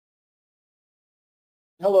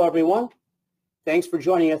Hello, everyone. Thanks for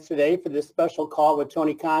joining us today for this special call with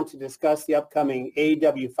Tony Khan to discuss the upcoming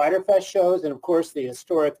AEW Fighter Fest shows and, of course, the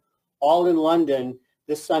historic All in London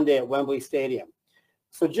this Sunday at Wembley Stadium.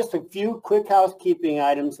 So just a few quick housekeeping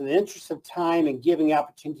items in the interest of time and giving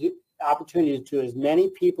opportunity to as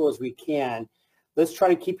many people as we can. Let's try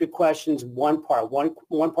to keep your questions one part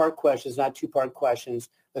questions, not two-part questions.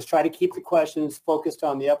 Let's try to keep the questions focused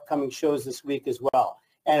on the upcoming shows this week as well.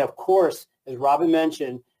 And of course, as Robin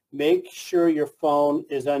mentioned, make sure your phone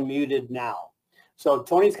is unmuted now. So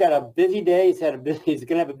Tony's got a busy day. He's going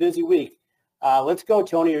to have a busy week. Let's go,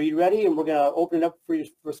 Tony. Are you ready? And we're going to open it up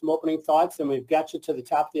for some opening thoughts, and we've got you to the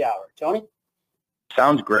top of the hour. Tony?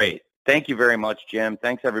 Sounds great. Thank you very much, Jim.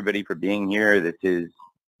 Thanks, everybody, for being here. This is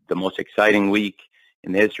the most exciting week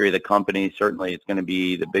in the history of the company. Certainly, it's going to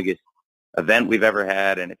be the biggest event we've ever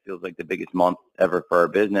had, and it feels like the biggest month ever for our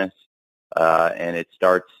business. And it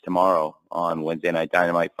starts tomorrow on Wednesday Night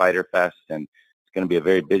Dynamite Fighter Fest, and it's going to be a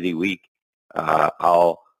very busy week.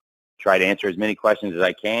 I'll try to answer as many questions as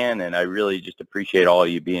I can, and I really just appreciate all of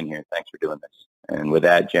you being here. Thanks for doing this. And with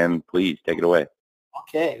that, Jim, please take it away.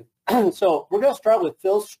 Okay. So we're going to start with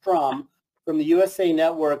Phil Strum from the USA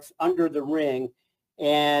Network's Under the Ring,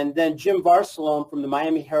 and then Jim Barcelone from the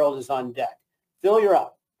Miami Herald is on deck. Phil, you're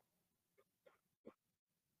up.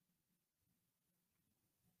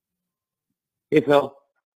 Hey, Phil.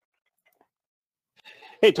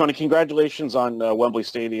 Hey, Tony, congratulations on Wembley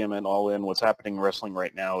Stadium and All In. What's happening in wrestling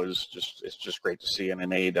right now is just great to see, and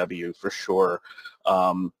in AEW for sure.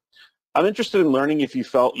 I'm interested in learning if you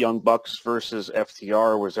felt Young Bucks versus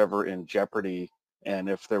FTR was ever in jeopardy, and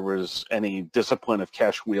if there was any discipline of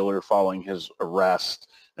Cash Wheeler following his arrest,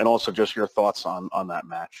 and also just your thoughts on that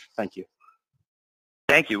match. Thank you.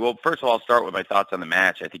 Thank you. Well, first of all, I'll start with my thoughts on the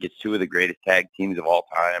match. I think it's two of the greatest tag teams of all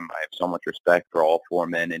time. I have so much respect for all four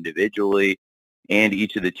men individually and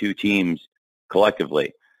each of the two teams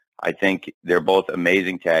collectively. I think they're both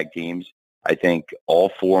amazing tag teams. I think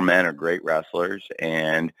all four men are great wrestlers,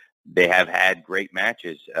 and they have had great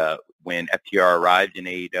matches. When FTR arrived in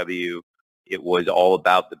AEW, it was all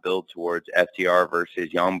about the build towards FTR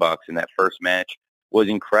versus Young Bucks, and that first match was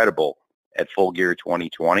incredible at Full Gear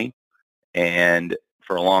 2020. And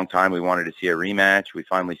for a long time, we wanted to see a rematch. We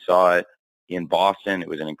finally saw it in Boston. It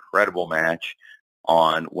was an incredible match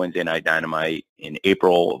on Wednesday Night Dynamite in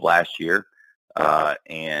April of last year.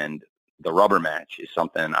 And the rubber match is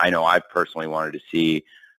something I know I've personally wanted to see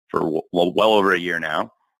for well over a year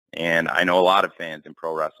now. And I know a lot of fans in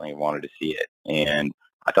pro wrestling have wanted to see it. And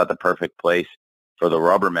I thought the perfect place for the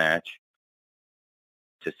rubber match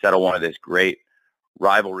to settle one of these great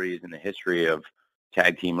rivalries in the history of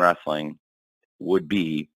tag team wrestling would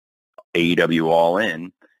be AEW All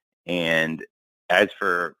In. And as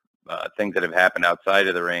for things that have happened outside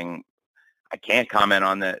of the ring, I can't comment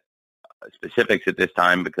on the specifics at this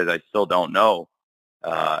time because I still don't know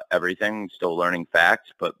everything, still learning facts.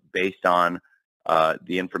 But based on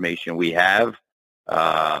the information we have,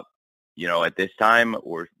 at this time,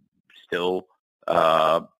 we're still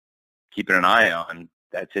keeping an eye on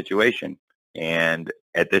that situation. And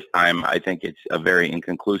at this time, I think it's a very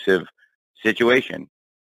inconclusive situation.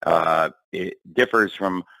 It differs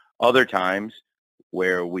from other times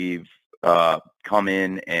where we've come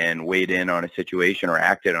in and weighed in on a situation or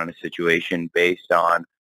acted on a situation based on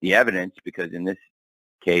the evidence, because in this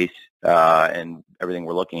case and everything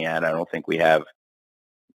we're looking at, I don't think we have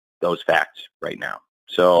those facts right now.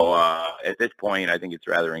 So at this point, I think it's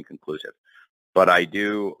rather inconclusive. But I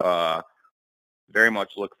do very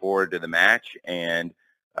much look forward to the match, and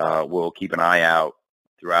we'll keep an eye out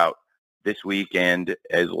throughout this weekend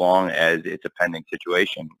as long as it's a pending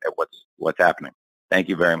situation at what's happening. Thank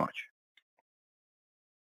you very much.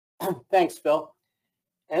 Thanks, Phil.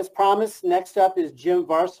 As promised, next up is Jim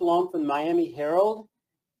Barcelone from the Miami Herald.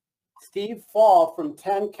 Steve Fall from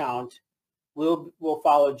 10 Count will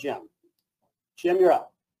follow Jim. Jim, you're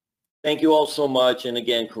up. Thank you all so much. And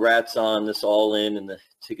again, congrats on this All In and the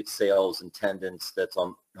ticket sales and attendance. That's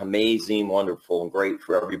amazing, wonderful, and great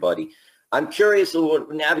for everybody. I'm curious to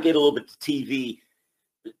navigate a little bit to TV.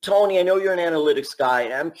 Tony, I know you're an analytics guy,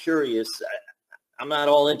 and I'm curious. I'm not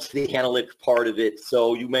all into the analytics part of it,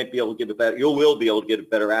 so you might be able to get you will be able to get a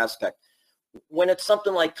better aspect. When it's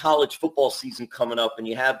something like college football season coming up and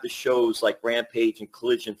you have the shows like Rampage and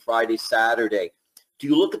Collision Friday, Saturday, do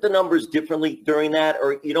you look at the numbers differently during that,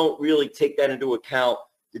 or you don't really take that into account,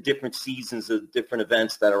 the different seasons of the different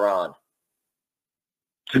events that are on?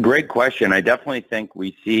 It's a great question. I definitely think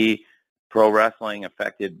we see pro wrestling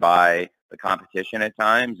affected by the competition at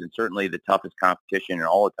times, and certainly the toughest competition in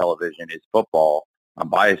all of television is football. I'm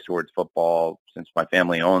biased towards football since my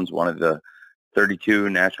family owns one of the 32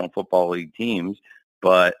 National Football League teams,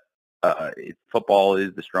 but football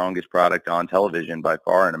is the strongest product on television by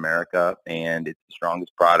far in America, and it's the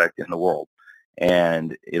strongest product in the world.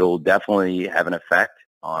 And it'll definitely have an effect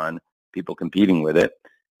on people competing with it.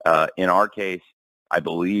 In our case, I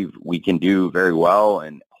believe we can do very well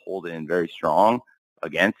and hold in very strong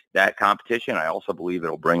against that competition. I also believe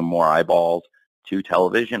it'll bring more eyeballs to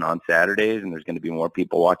television on Saturdays, and there's going to be more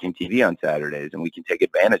people watching TV on Saturdays, and we can take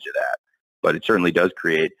advantage of that. But it certainly does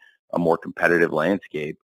create a more competitive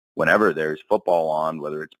landscape whenever there's football on,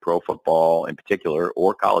 whether it's pro football in particular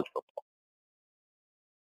or college football.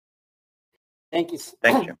 Thank you.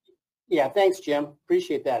 Thanks, Jim. Yeah, thanks, Jim.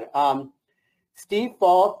 Appreciate that. Steve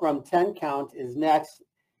Fall from 10 Count is next.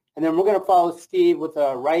 And then we're going to follow Steve with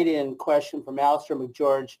a write-in question from Alistair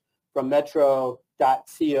McGeorge from metro.co.uk.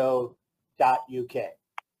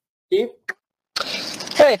 Steve?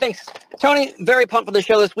 Hey, thanks. Tony, very pumped for the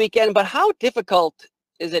show this weekend, but how difficult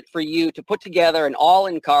is it for you to put together an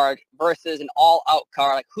all-in card versus an all-out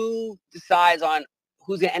card? Like, who decides on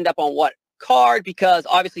who's going to end up on what card? Because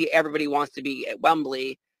obviously everybody wants to be at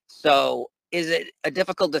Wembley. So is it a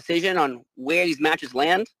difficult decision on where these matches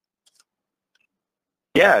land?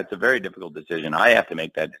 Yeah, it's a very difficult decision. I have to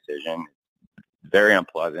make that decision. Very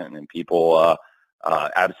unpleasant, and people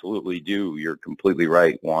absolutely do. You're completely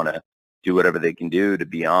right. Want to do whatever they can do to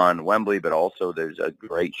be on Wembley, but also there's a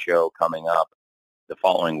great show coming up the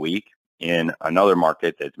following week in another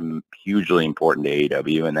market that's hugely important to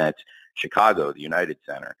AEW, and that's Chicago, the United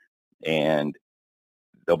Center. And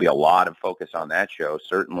there'll be a lot of focus on that show.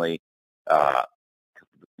 Certainly,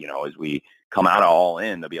 as we come out of All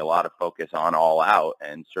In, there'll be a lot of focus on All Out,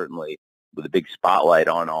 and certainly with a big spotlight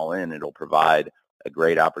on All In, it'll provide a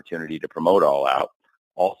great opportunity to promote All Out.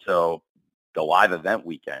 Also, the live event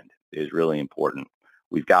weekend is really important.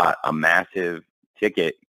 We've got a massive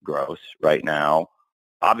ticket gross right now,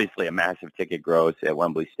 obviously a massive ticket gross at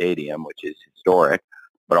Wembley Stadium, which is historic,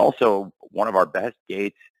 but also one of our best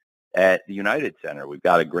gates at the United Center. We've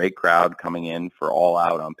got a great crowd coming in for All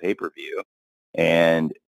Out on pay-per-view,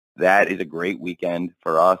 and that is a great weekend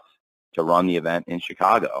for us to run the event in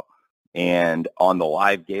Chicago. And on the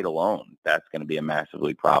live gate alone, that's going to be a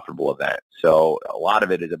massively profitable event. So a lot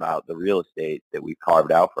of it is about the real estate that we've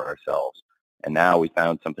carved out for ourselves. And now we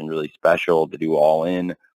found something really special to do All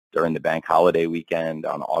In during the bank holiday weekend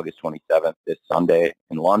on August 27th, this Sunday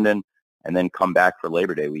in London, and then come back for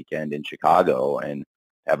Labor Day weekend in Chicago and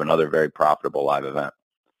have another very profitable live event.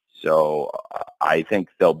 So I think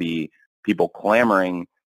there'll be people clamoring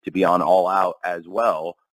to be on All Out as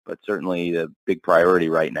well, but certainly the big priority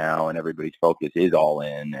right now and everybody's focus is All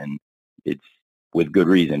In, and it's with good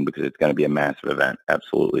reason because it's going to be a massive event,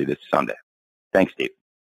 absolutely, this Sunday. Thanks, Steve.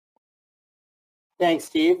 Thanks,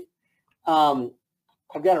 Steve.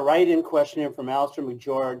 I've got a write-in question here from Alistair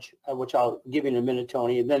McGeorge, which I'll give you in a minute,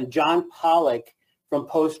 Tony, and then John Pollock from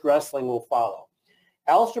Post Wrestling will follow.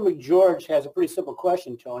 Alistair McGeorge has a pretty simple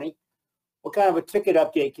question, Tony. What kind of a ticket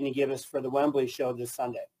update can you give us for the Wembley show this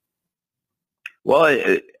Sunday?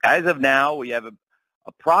 Well, as of now, we have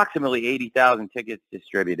approximately 80,000 tickets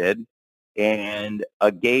distributed and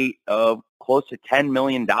a gate of close to $10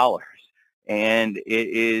 million. And it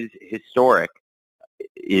is historic.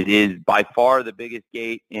 It is by far the biggest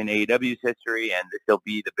gate in AEW's history, and this will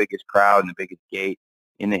be the biggest crowd and the biggest gate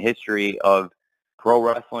in the history of pro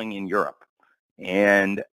wrestling in Europe.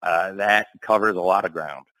 And that covers a lot of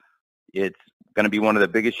ground. It's going to be one of the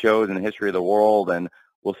biggest shows in the history of the world, and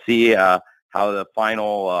we'll see how the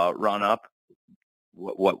final run-up,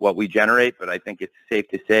 what we generate. But I think it's safe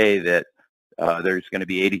to say that there's going to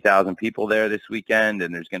be 80,000 people there this weekend,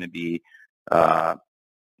 and there's going to be a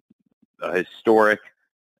historic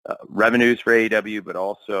revenues for AEW, but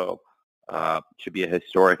also should be a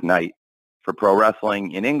historic night for pro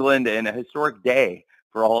wrestling in England and a historic day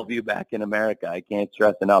for all of you back in America. I can't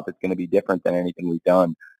stress enough, it's going to be different than anything we've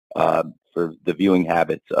done for the viewing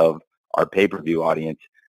habits of our pay-per-view audience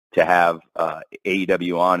to have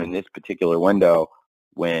AEW on in this particular window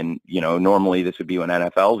when, normally this would be when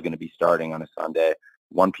NFL is going to be starting on a Sunday,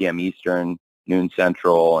 1 p.m. Eastern, noon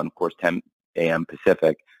Central, and of course 10 a.m.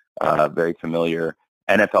 Pacific, very familiar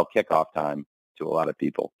NFL kickoff time to a lot of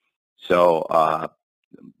people. So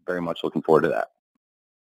very much looking forward to that.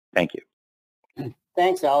 Thank you.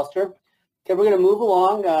 Thanks, Alistair. Okay, we're going to move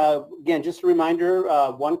along. Again, just a reminder,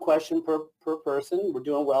 one question per person. We're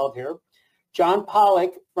doing well here. John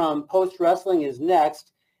Pollock from Post Wrestling is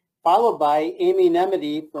next, followed by Amy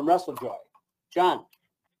Nemedy from WrestleJoy. John.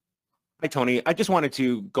 Hi, Tony. I just wanted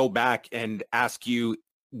to go back and ask you,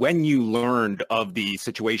 when you learned of the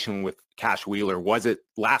situation with Cash Wheeler, was it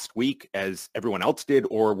last week as everyone else did,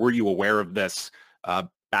 or were you aware of this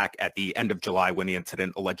back at the end of July when the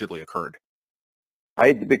incident allegedly occurred?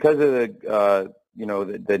 Because of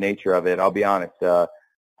the nature of it, I'll be honest.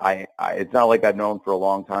 It's not like I've known for a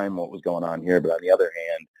long time what was going on here, but on the other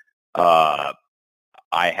hand,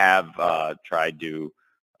 I have tried to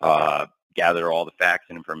gather all the facts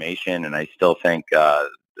and information, and I still think,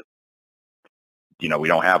 we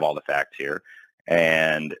don't have all the facts here.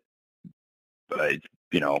 And, I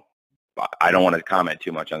don't want to comment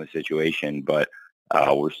too much on the situation, but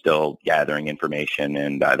we're still gathering information,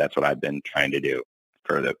 and that's what I've been trying to do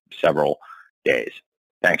for the several days.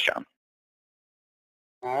 Thanks, John.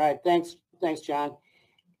 All right. Thanks, John.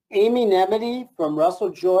 Amy Nemedy from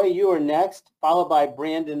WrestleJoy, you are next, followed by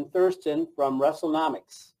Brandon Thurston from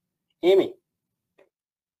WrestleNomics. Amy.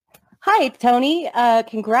 Hi, Tony.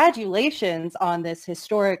 Congratulations on this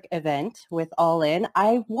historic event with All In.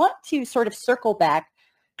 I want to sort of circle back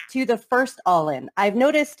to the first All In. I've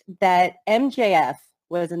noticed that MJF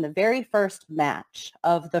was in the very first match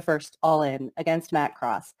of the first All In against Matt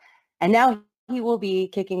Cross, and now he will be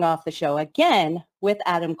kicking off the show again with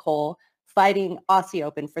Adam Cole fighting Aussie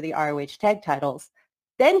Open for the ROH tag titles.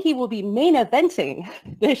 Then he will be main eventing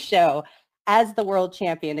this show as the world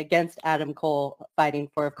champion against Adam Cole, fighting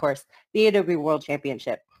for, of course, the AEW World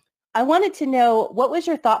Championship. I wanted to know, what was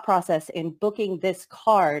your thought process in booking this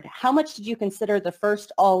card? How much did you consider the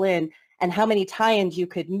first All In, and how many tie-ins you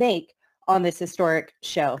could make on this historic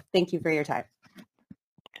show? Thank you for your time.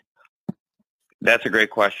 That's a great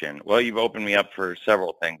question. Well, you've opened me up for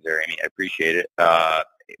several things there, Amy. I appreciate it.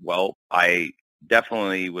 Well, I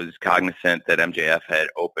definitely was cognizant that MJF had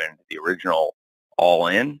opened the original All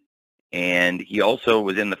In, and he also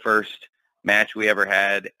was in the first match we ever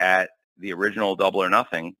had at the original Double or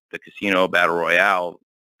Nothing, the Casino Battle Royale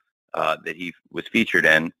that he was featured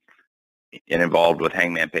in and involved with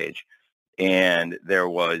Hangman Page. And there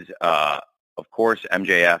was, of course,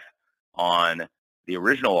 MJF on the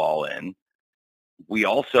original All In. We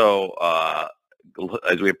also,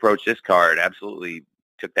 as we approached this card, absolutely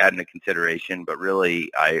took that into consideration. But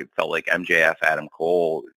really, I felt like MJF Adam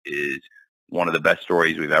Cole is one of the best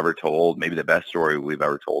stories we've ever told, maybe the best story we've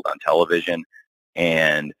ever told on television.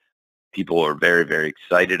 And people are very, very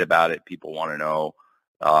excited about it. People want to know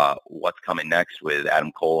what's coming next with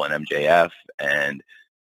Adam Cole and MJF. And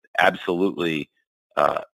absolutely,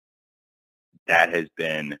 that has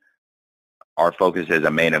been our focus as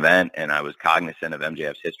a main event. And I was cognizant of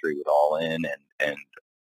MJF's history with All In, and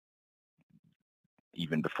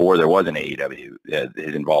even before there was an AEW,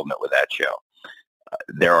 his involvement with that show.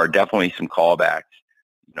 There are definitely some callbacks,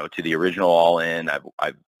 to the original All In.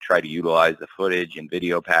 I've tried to utilize the footage and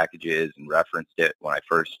video packages and referenced it when I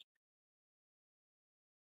first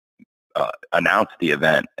announced the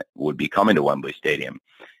event would be coming to Wembley Stadium.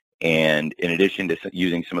 And in addition to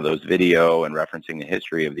using some of those video and referencing the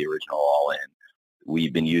history of the original All In,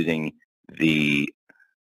 we've been using the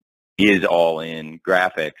Is All In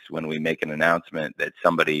graphics when we make an announcement that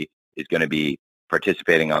somebody is going to be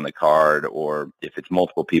participating on the card, or if it's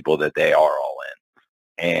multiple people, that they are all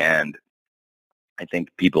in. And I think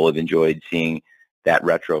people have enjoyed seeing that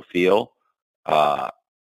retro feel. I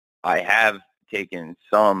have taken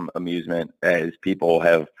some amusement as people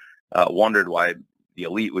have wondered why the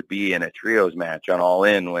Elite would be in a trios match on All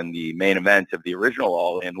In when the main event of the original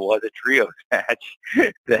All In was a trios match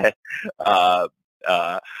that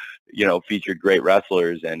featured great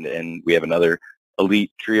wrestlers, and we have another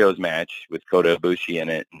Elite trios match with Kota Ibushi in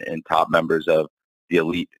it, and top members of the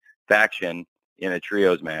Elite faction in a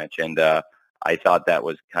trios match. And I thought that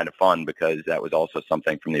was kind of fun because that was also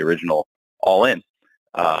something from the original All In.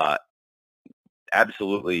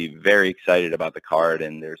 Absolutely very excited about the card,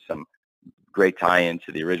 and there's some great tie-in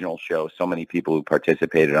to the original show. So many people who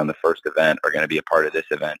participated on the first event are going to be a part of this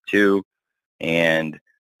event too. And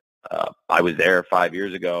I was there 5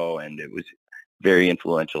 years ago, and it was a very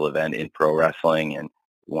influential event in pro wrestling. And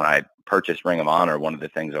when I purchased Ring of Honor, one of the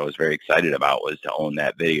things I was very excited about was to own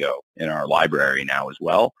that video in our library now as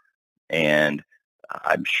well. And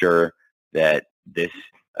I'm sure that this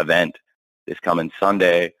event, this coming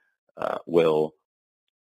Sunday, will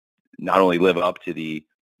not only live up to the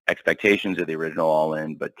expectations of the original All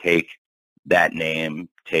In, but take that name,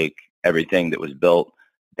 take everything that was built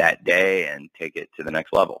that day, and take it to the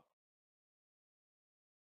next level.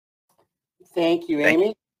 Thank you,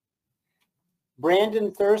 Amy.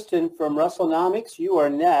 Brandon Thurston from WrestleNomics, you are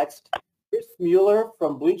next. Chris Mueller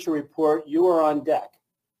from Bleacher Report, you are on deck.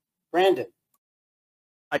 Brandon.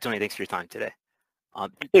 Hi, Tony. Thanks for your time today.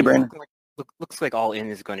 Hey, Brandon. looks like All In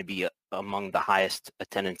is going to be among the highest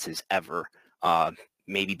attendances ever,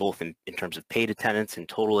 maybe both in terms of paid attendance and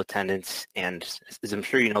total attendance. And as I'm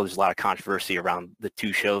sure you know, there's a lot of controversy around the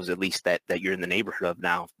two shows, at least that you're in the neighborhood of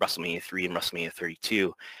now, WrestleMania 3 and WrestleMania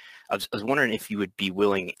 32. I was wondering if you would be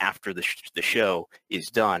willing, after the show is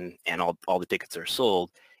done and all the tickets are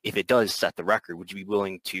sold, if it does set the record, would you be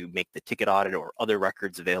willing to make the ticket audit or other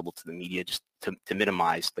records available to the media just to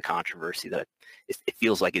minimize the controversy that it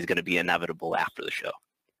feels like is going to be inevitable after the show?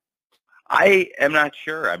 I am not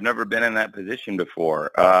sure. I've never been in that position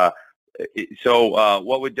before. So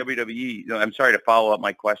what would WWE, I'm sorry to follow up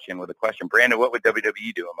my question with a question. Brandon, what would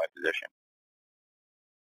WWE do in my position?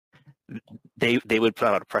 They would put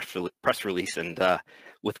out a press release and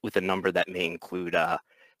with a number that may include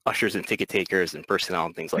ushers and ticket takers and personnel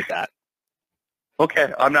and things like that.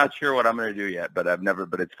 Okay, I'm not sure what I'm going to do yet, but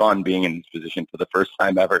it's fun being in this position for the first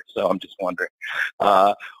time ever. So I'm just wondering.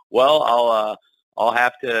 Well, I'll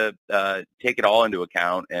have to take it all into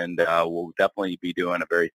account, and we'll definitely be doing a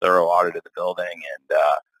very thorough audit of the building, and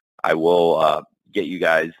I will get you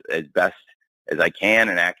guys as best as I can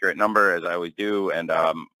an accurate number, as I always do, and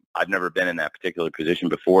I've never been in that particular position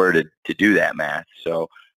before to do that math, so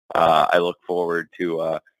I look forward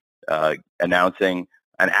to announcing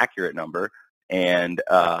an accurate number, and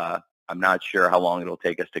I'm not sure how long it'll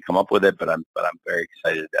take us to come up with it, but I'm very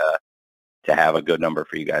excited to have a good number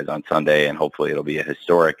for you guys on Sunday, and hopefully it'll be a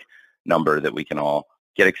historic number that we can all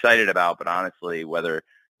get excited about. But honestly, whether,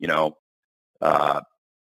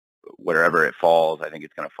 wherever it falls, I think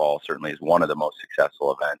it's going to fall certainly as one of the most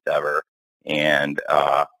successful events ever. And,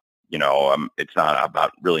 it's not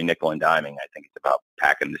about really nickel and diming. I think it's about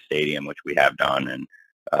packing the stadium, which we have done. And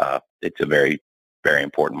it's a very, very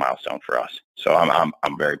important milestone for us. So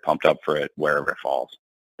I'm very pumped up for it wherever it falls.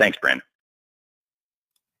 Thanks, Brandon.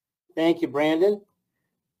 Thank you, Brandon.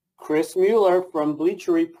 Chris Mueller from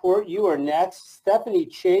Bleacher Report, you are next. Stephanie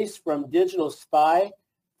Chase from Digital Spy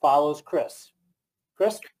follows Chris.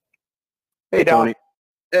 Chris? Hey, Tony.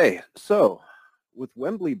 Hey, so with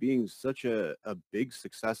Wembley being such a big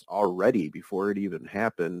success already before it even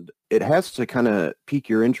happened, it has to kind of pique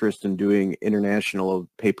your interest in doing international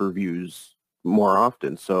pay-per-views more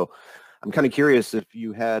often. So I'm kind of curious if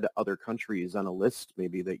you had other countries on a list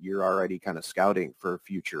maybe that you're already kind of scouting for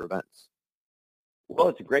future events. Well,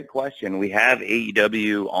 it's a great question. We have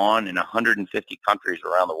AEW on in 150 countries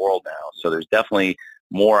around the world now, so there's definitely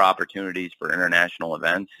more opportunities for international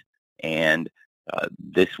events, and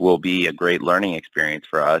this will be a great learning experience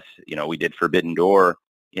for us. We did Forbidden Door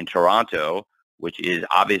in Toronto, which is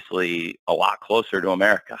obviously a lot closer to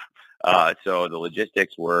America, so the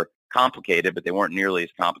logistics were complicated, but they weren't nearly as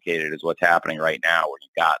complicated as what's happening right now, where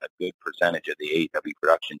you've got a good percentage of the AEW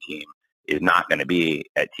production team is not going to be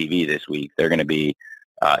at TV this week. They're going to be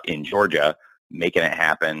in Georgia making it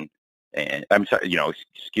happen. And I'm sorry,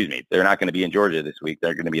 excuse me, they're not going to be in Georgia this week.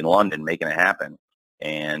 They're going to be in London making it happen.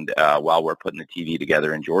 And while we're putting the TV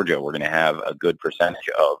together in Georgia, we're going to have a good percentage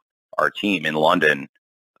of our team in London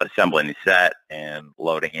assembling the set and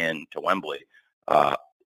loading in to Wembley.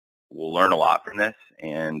 We'll learn a lot from this,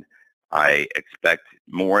 and I expect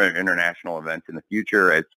more international events in the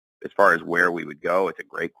future. As far as where we would go, it's a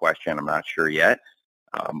great question. I'm not sure yet,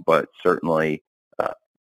 but certainly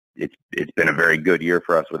it's been a very good year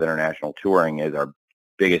for us with international touring, as our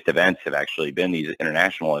biggest events have actually been these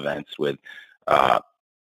international events with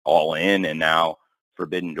All In and now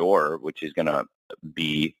Forbidden Door, which is going to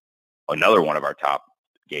be another one of our top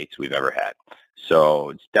gates we've ever had. So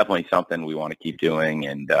it's definitely something we want to keep doing,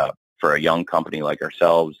 and for a young company like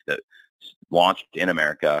ourselves that launched in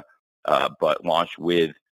America, but launched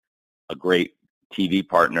with a great TV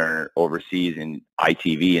partner overseas in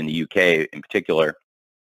ITV in the UK in particular,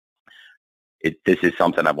 this is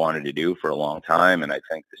something I've wanted to do for a long time, and I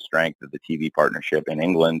think the strength of the TV partnership in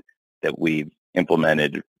England that we've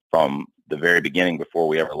implemented from the very beginning before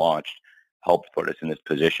we ever launched helped put us in this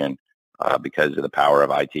position because of the power of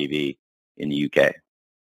ITV in the UK.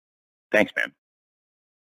 Thanks, man.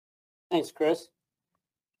 Thanks, Chris.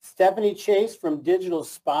 Stephanie Chase from Digital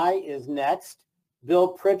Spy is next. Bill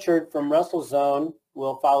Pritchard from WrestleZone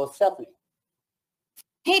will follow Stephanie.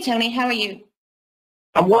 Hey, Tony, how are you?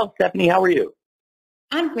 I'm well, Stephanie. How are you?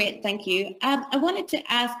 I'm great, thank you. I wanted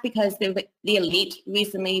to ask, because the Elite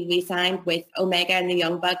recently re-signed with Omega and the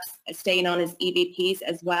Young Bucks staying on as EVPs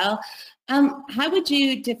as well. How would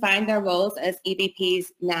you define their roles as EVPs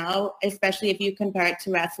now, especially if you compare it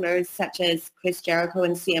to wrestlers such as Chris Jericho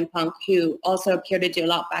and CM Punk, who also appear to do a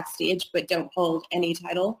lot backstage but don't hold any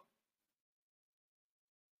title?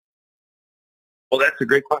 Well, that's a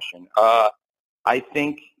great question. I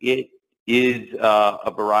think it is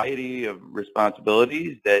a variety of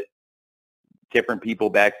responsibilities that different people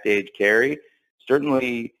backstage carry.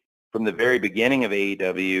 Certainly, from the very beginning of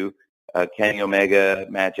AEW, Kenny Omega,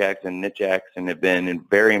 Matt Jackson, Nick Jackson have been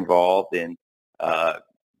very involved in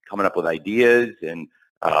coming up with ideas and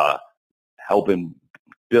helping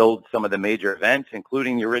build some of the major events,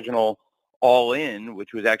 including the original All In,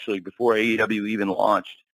 which was actually before AEW even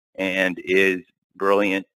launched, and is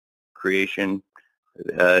brilliant creation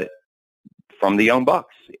from the Young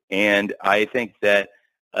Bucks. And I think that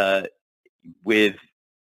with,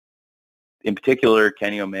 in particular,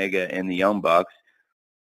 Kenny Omega and the Young Bucks,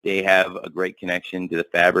 they have a great connection to the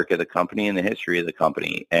fabric of the company and the history of the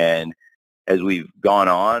company. And as we've gone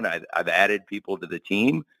on, I've added people to the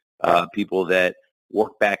team, people that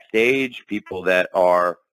work backstage, people that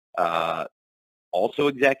are also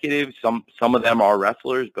executives. Some of them are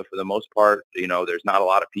wrestlers, but for the most part, there's not a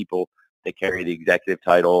lot of people that carry the executive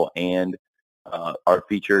title and are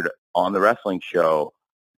featured on the wrestling show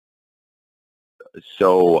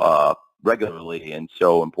so regularly and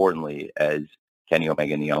so importantly as Kenny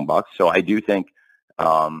Omega and the Young Bucks. So I do think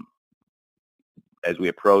as we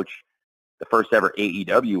approach the first ever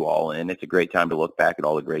AEW All In, it's a great time to look back at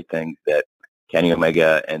all the great things that Kenny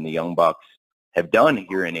Omega and the Young Bucks have done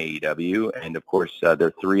here in AEW. And of course,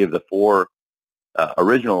 they're three of the four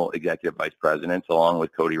original executive vice presidents, along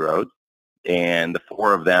with Cody Rhodes. And the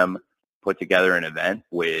four of them put together an event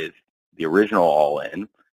with the original All In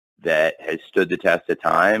that has stood the test of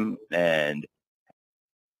time and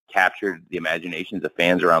captured the imaginations of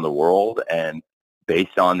fans around the world. And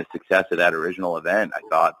based on the success of that original event, I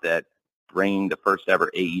thought that bringing the first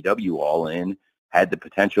ever AEW All In had the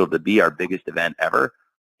potential to be our biggest event ever,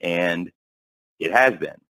 and it has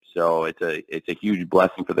been. So it's a huge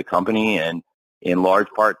blessing for the company, and in large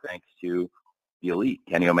part thanks to the elite,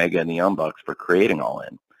 Kenny Omega and the Young Bucks, for creating All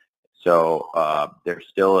In. So they're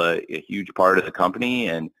still a huge part of the company,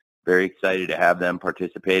 and very excited to have them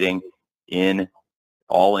participating in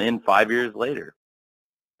All In 5 years later.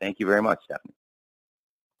 Thank you very much, Stephanie.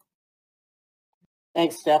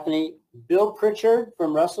 Thanks, Stephanie. Bill Pritchard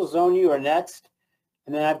from WrestleZone, you are next.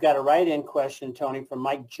 And then I've got a write-in question, Tony, from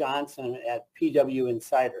Mike Johnson at PW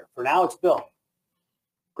Insider. For now, it's Bill.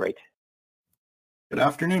 Great. Good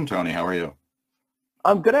afternoon, Tony. How are you?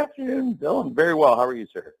 Good afternoon, Bill. I'm very well. How are you,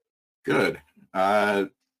 sir? Good. I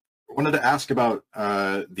wanted to ask about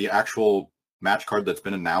the actual match card that's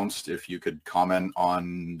been announced, if you could comment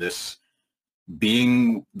on this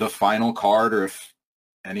being the final card or if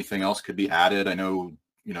anything else could be added. I know,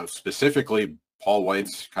 specifically Paul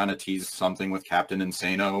White's kind of teased something with Captain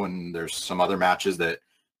Insano, and there's some other matches that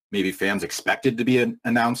maybe fans expected to be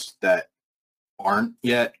announced that aren't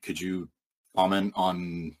yet. Could you comment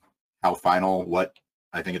on how final, what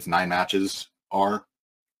I think it's 9 matches are?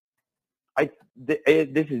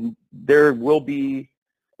 There will be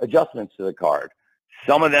adjustments to the card.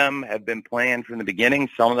 Some of them have been planned from the beginning.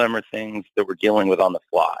 Some of them are things that we're dealing with on the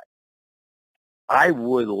fly. I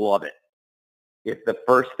would love it if the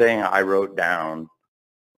first thing I wrote down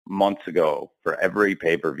months ago for every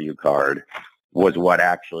pay-per-view card was what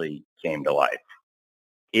actually came to life.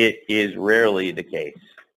 It is rarely the case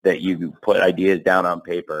that you put ideas down on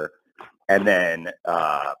paper and then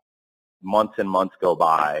months and months go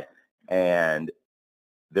by and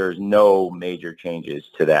there's no major changes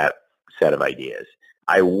to that set of ideas.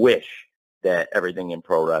 I wish that everything in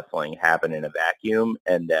pro wrestling happened in a vacuum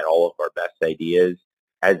and that all of our best ideas,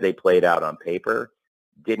 as they played out on paper,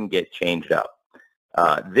 didn't get changed up.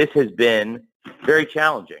 This has been very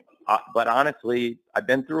challenging, but honestly, I've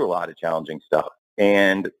been through a lot of challenging stuff,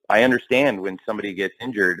 and I understand when somebody gets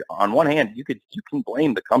injured. On one hand, you can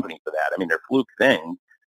blame the company for that. I mean, they're fluke things.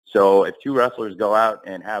 So if 2 wrestlers go out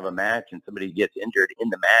and have a match and somebody gets injured in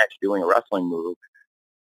the match doing a wrestling move,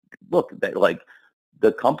 look,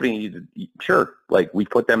 the company, sure, we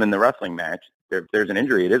put them in the wrestling match. If there's an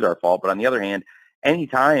injury, it is our fault. But on the other hand,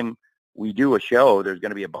 anytime we do a show, there's going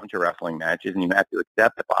to be a bunch of wrestling matches, and you have to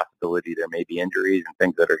accept the possibility there may be injuries and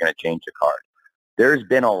things that are going to change the card. There's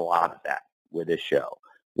been a lot of that with this show.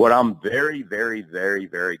 What I'm very, very, very,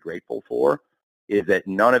 very grateful for is that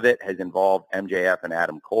none of it has involved MJF and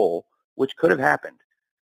Adam Cole, which could have happened.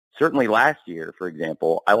 Certainly last year, for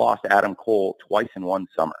example, I lost Adam Cole twice in one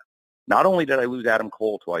summer. Not only did I lose Adam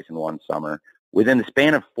Cole twice in one summer, within the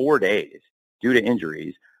span of 4 days, due to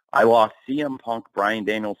injuries, I lost CM Punk, Bryan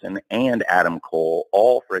Danielson, and Adam Cole,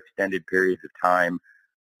 all for extended periods of time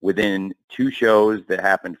within 2 shows that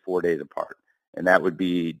happened 4 days apart. And that would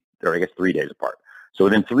be, or I guess 3 days apart. So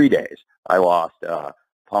within 3 days, I lost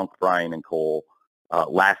Punk, Bryan, and Cole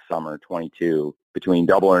last summer, 22, between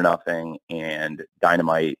Double or Nothing and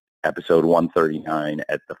Dynamite episode 139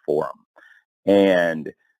 at the Forum.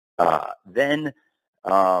 And then,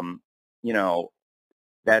 you know,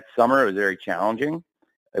 that summer it was very challenging.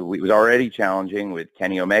 It was already challenging with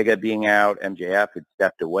Kenny Omega being out. MJF had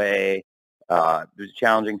stepped away. It was a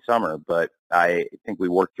challenging summer, but I think we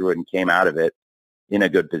worked through it and came out of it in a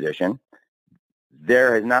good position.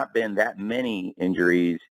 There has not been that many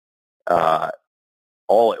injuries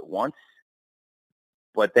all at once,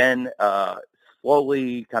 but then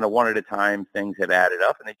slowly, kind of one at a time, things have added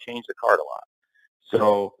up, and they changed the card a lot.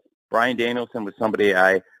 So Bryan Danielson was somebody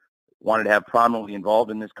I wanted to have prominently involved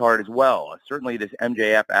in this card as well. Certainly this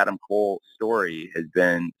MJF Adam Cole story has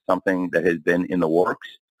been something that has been in the works.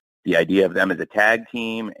 The idea of them as a tag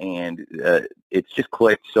team, and it's just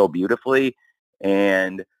clicked so beautifully.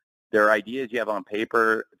 And there are ideas you have on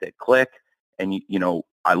paper that click. And, you know,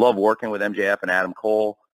 I love working with MJF and Adam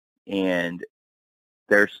Cole, and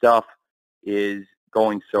their stuff is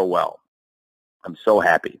going so well. I'm so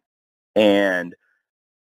happy. And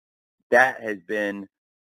that has been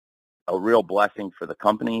a real blessing for the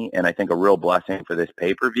company, and I think a real blessing for this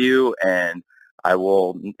pay-per-view. And I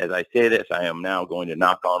will, as I say this, I am now going to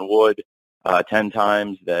knock on wood 10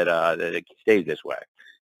 times that it stays this way.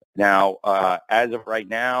 Now, as of right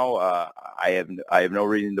now, I have no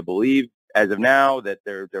reason to believe, as of now, that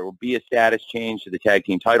there will be a status change to the tag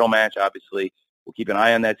team title match. Obviously, we'll keep an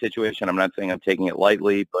eye on that situation. I'm not saying I'm taking it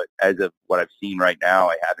lightly, but as of what I've seen right now,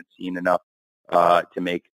 I haven't seen enough to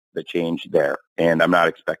make the change there, and I'm not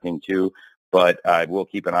expecting to, but I will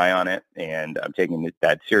keep an eye on it, and I'm taking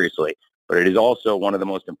that seriously. But it is also one of the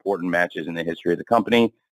most important matches in the history of the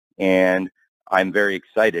company, and I'm very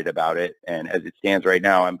excited about it. And as it stands right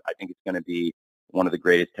now, I think it's going to be one of the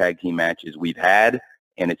greatest tag team matches we've had,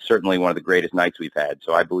 and it's certainly one of the greatest nights we've had.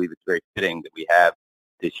 So I believe it's very fitting that we have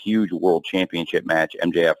this huge world championship match,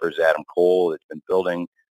 MJF versus Adam Cole, that's been building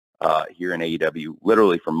here in AEW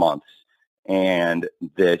literally for months. And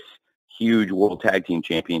this huge World Tag Team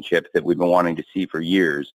Championship that we've been wanting to see for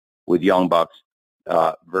years with Young Bucks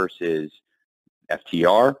versus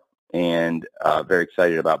FTR, and very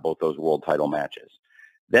excited about both those world title matches.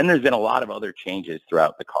 Then there's been a lot of other changes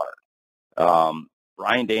throughout the card.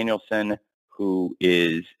 Bryan Danielson, who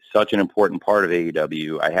is such an important part of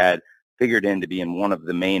AEW, I had figured in to be in one of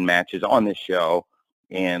the main matches on this show.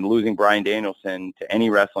 And losing Bryan Danielson to any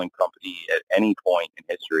wrestling company at any point in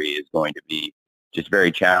history is going to be just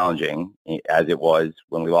very challenging, as it was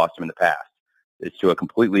when we lost him in the past. It's to a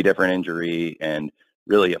completely different injury and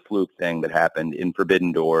really a fluke thing that happened in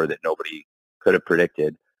Forbidden Door that nobody could have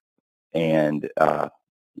predicted. And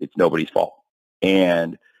it's nobody's fault.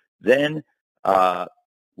 And then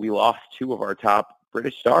we lost two of our top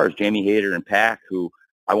British stars, Jamie Hayter and Pac, who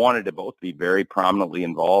I wanted to both be very prominently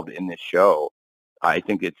involved in this show. I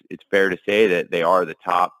think it's fair to say that they are the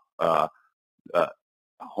top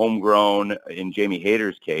homegrown, in Jamie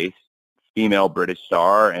Hayter's case, female British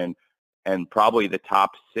star, and probably the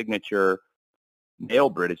top signature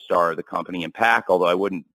male British star of the company in Pac, although I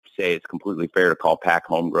wouldn't say it's completely fair to call Pac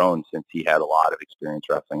homegrown, since he had a lot of experience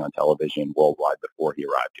wrestling on television worldwide before he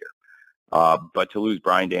arrived here. But to lose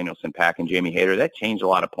Bryan Danielson, Pac, and Jamie Hayter, that changed a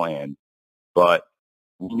lot of plans. But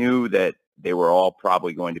we knew that they were all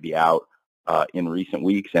probably going to be out in recent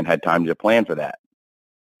weeks and had time to plan for that.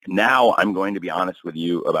 Now I'm going to be honest with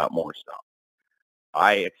you about more stuff.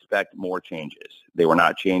 I expect more changes. They were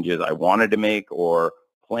not changes I wanted to make or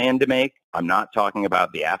planned to make. I'm not talking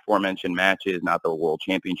about the aforementioned matches, not the World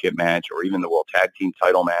Championship match or even the World Tag Team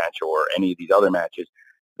title match or any of these other matches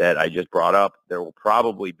that I just brought up. There will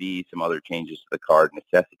probably be some other changes to the card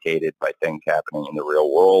necessitated by things happening in the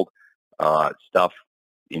real world. Stuff,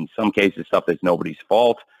 in some cases, stuff that's nobody's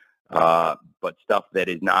fault. But stuff that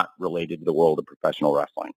is not related to the world of professional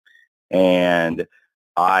wrestling. And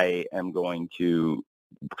I am going to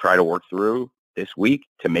try to work through this week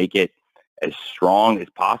to make it as strong as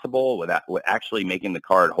possible without actually making the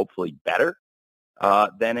card hopefully better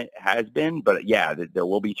than it has been. But yeah, there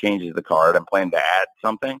will be changes to the card. I'm planning to add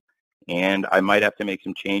something, and I might have to make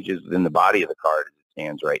some changes within the body of the card as it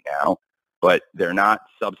stands right now. But they're not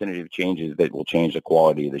substantive changes that will change the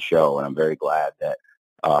quality of the show, and I'm very glad that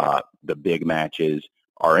the big matches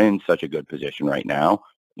are in such a good position right now.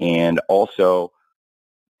 And also,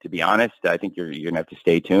 to be honest, I think you're going to have to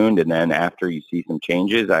stay tuned. And then after you see some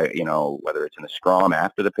changes, whether it's in the scrum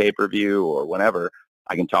after the pay-per-view or whenever,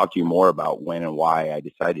 I can talk to you more about when and why I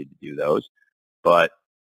decided to do those. But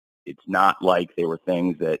it's not like they were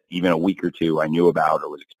things that even a week or two I knew about or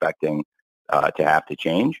was expecting to have to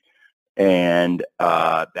change. And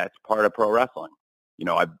that's part of pro wrestling. You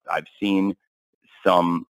know, I've seen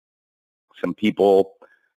some people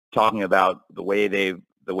talking about the way they've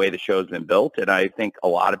the way the show's been built, and I think a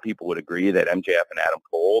lot of people would agree that MJF and Adam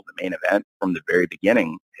Cole, the main event from the very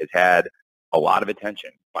beginning, has had a lot of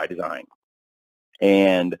attention by design.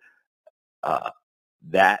 And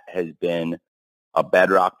that has been a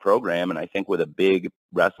bedrock program, and I think with a big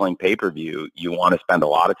wrestling pay-per-view, you want to spend a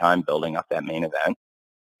lot of time building up that main event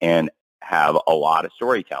and have a lot of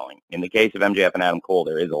storytelling. In the case of MJF and Adam Cole,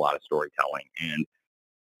 there is a lot of storytelling, and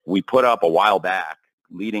we put up a while back,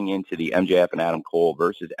 leading into the MJF and Adam Cole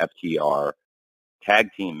versus FTR tag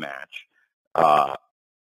team match.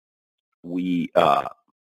 We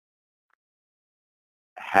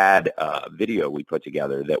had a video we put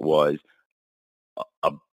together that was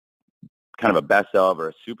a kind of a best of or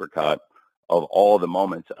a supercut of all the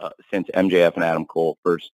moments since MJF and Adam Cole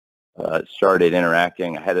first started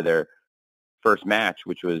interacting ahead of their first match,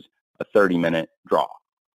 which was a 30-minute draw.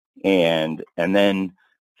 And then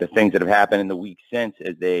the things that have happened in the week since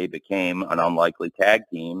as they became an unlikely tag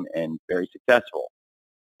team and very successful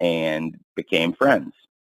and became friends.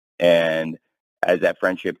 And as that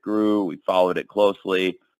friendship grew, we followed it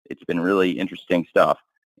closely. It's been really interesting stuff.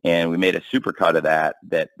 And we made a supercut of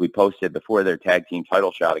that we posted before their tag team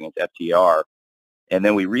title shot against FTR. And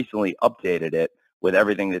then we recently updated it with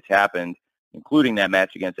everything that's happened, including that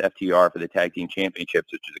match against FTR for the tag team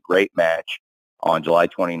championships, which is a great match on July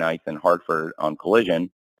 29th in Hartford on Collision.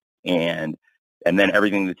 And then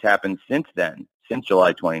everything that's happened since then, since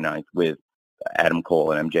July 29th with Adam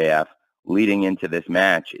Cole and MJF leading into this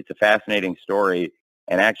match. It's a fascinating story.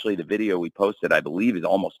 And actually the video we posted, I believe, is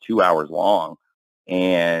almost 2 hours long.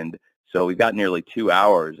 And so we've got nearly 2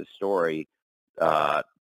 hours of story,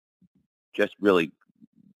 just really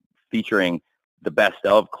featuring the best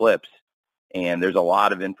of clips. And there's a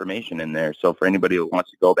lot of information in there. So for anybody who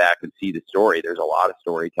wants to go back and see the story, there's a lot of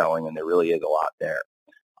storytelling, and there really is a lot there.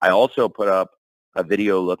 I also put up a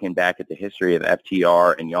video looking back at the history of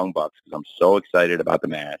FTR and Young Bucks because I'm so excited about the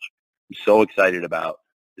match. I'm so excited about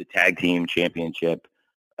the tag team championship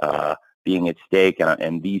being at stake,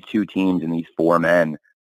 and these two teams and these four men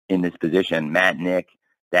in this position, Matt, Nick,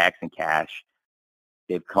 Dax, and Cash,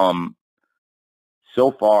 they've come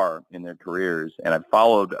so far in their careers, and I've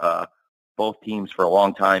followed both teams for a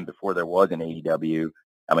long time before there was an AEW.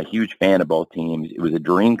 I'm a huge fan of both teams. It was a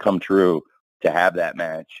dream come true to have that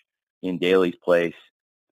match in Daly's place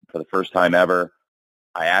for the first time ever.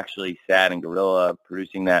 I actually sat in Gorilla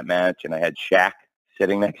producing that match, and I had Shaq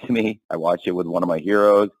sitting next to me. I watched it with one of my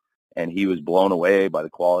heroes, and he was blown away by the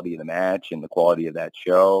quality of the match and the quality of that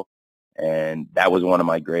show. And that was one of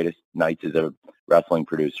my greatest nights as a wrestling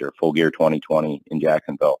producer, Full Gear 2020 in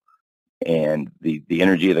Jacksonville. And the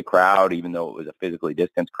energy of the crowd, even though it was a physically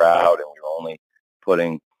distanced crowd and we were only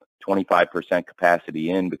putting 25%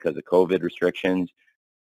 capacity in because of COVID restrictions,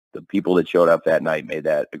 the people that showed up that night made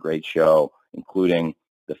that a great show, including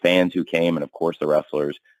the fans who came and, of course, the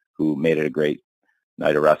wrestlers who made it a great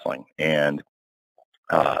night of wrestling. And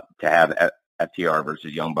to have FTR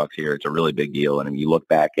versus Young Bucks here, it's a really big deal. And if you look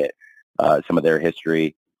back at some of their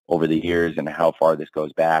history over the years and how far this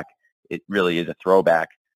goes back, it really is a throwback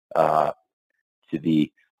to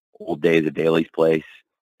the old days of Daly's Place.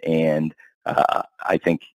 And I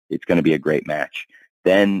think it's going to be a great match.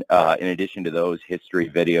 Then, in addition to those history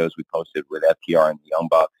videos we posted with FTR and the Young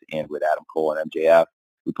Bucks and with Adam Cole and MJF,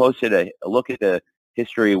 we posted a look at the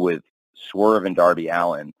history with Swerve and Darby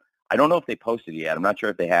Allin. I don't know if they posted it yet. I'm not sure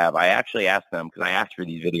if they have. I actually asked them because I asked for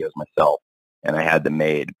these videos myself, and I had them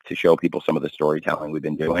made to show people some of the storytelling we've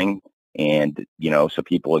been doing. And, so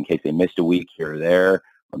people, in case they missed a week here or there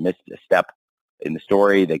or missed a step in the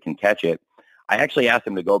story, they can catch it. I actually asked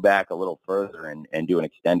them to go back a little further and do an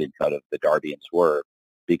extended cut of the Darby and Swerve,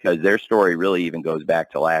 because their story really even goes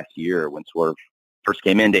back to last year when Swerve first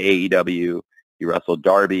came into AEW. He wrestled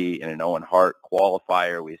Darby in an Owen Hart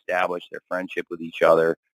qualifier. We established their friendship with each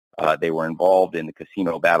other. They were involved in the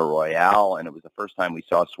Casino Battle Royale, and it was the first time we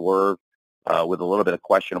saw Swerve with a little bit of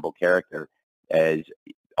questionable character, as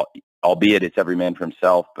albeit it's every man for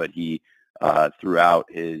himself, but he threw out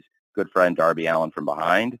his good friend Darby Allin from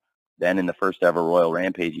behind. Then in the first ever Royal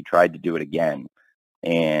Rampage, he tried to do it again,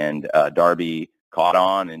 and Darby caught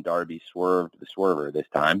on, and Darby swerved the swerver this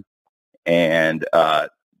time. And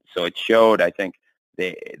so it showed, I think,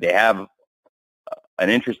 they have an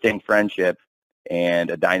interesting friendship and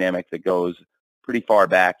a dynamic that goes pretty far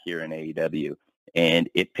back here in AEW. And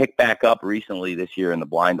it picked back up recently this year in the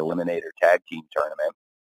Blind Eliminator Tag Team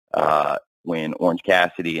Tournament when Orange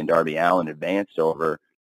Cassidy and Darby Allin advanced over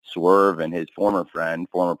Swerve and his former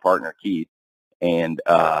partner Keith. And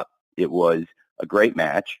it was a great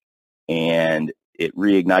match, and it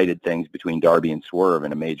reignited things between Darby and Swerve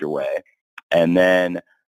in a major way. And then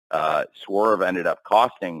Swerve ended up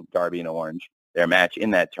costing Darby and Orange their match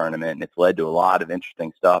in that tournament, and it's led to a lot of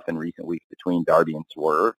interesting stuff in recent weeks between Darby and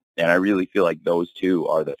Swerve. And I really feel like those two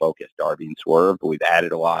are the focus, Darby and Swerve. But we've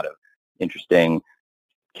added a lot of interesting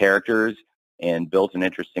characters and built an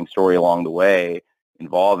interesting story along the way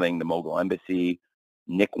involving the Mogul Embassy,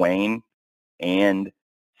 Nick Wayne, and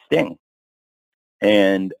Sting.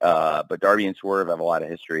 And but Darby and Swerve have a lot of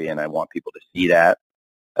history, and I want people to see that.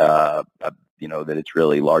 That it's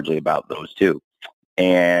really largely about those two.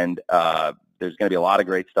 And there's going to be a lot of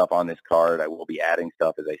great stuff on this card. I will be adding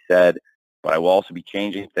stuff, as I said, but I will also be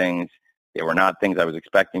changing things. They were not things I was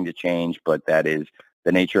expecting to change, but that is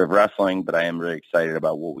the nature of wrestling. But I am really excited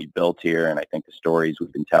about what we built here, and I think the stories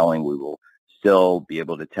we've been telling, we will still be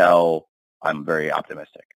able to tell. I'm very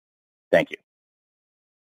optimistic. Thank you.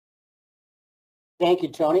 Thank you,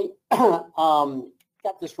 Tony.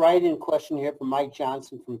 Got this write-in question here from Mike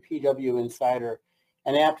Johnson from PW Insider.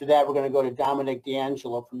 And after that, we're going to go to Dominic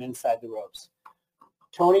D'Angelo from Inside the Ropes.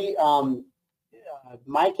 Tony,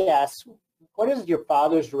 Mike asks, what has your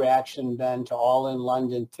father's reaction been to All in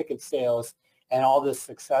London ticket sales and all this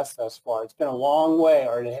success thus far? It's been a long way,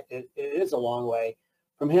 or it is a long way,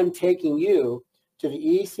 from him taking you to the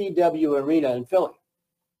ECW arena in Philly.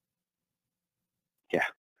 Yeah,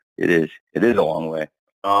 it is. It is a long way.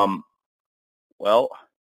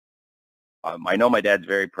 I know my dad's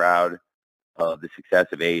very proud of the success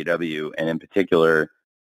of AEW, and in particular,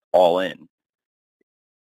 All In.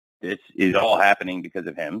 This is all happening because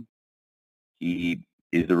of him. He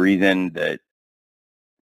is the reason that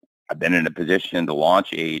I've been in a position to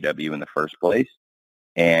launch AEW in the first place,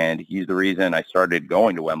 and he's the reason I started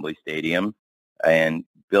going to Wembley Stadium and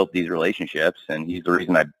built these relationships, and he's the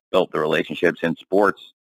reason I built the relationships in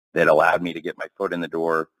sports that allowed me to get my foot in the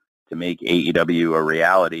door to make AEW a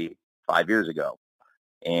reality 5 years ago.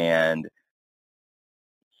 And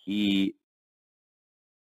he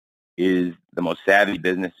is the most savvy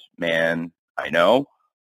businessman I know,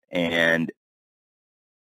 and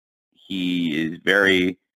he is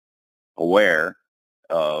very aware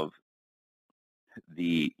of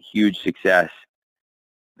the huge success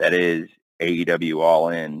that is AEW All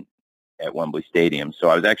In at Wembley Stadium. So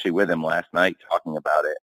I was actually with him last night talking about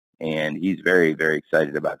it, and he's very, very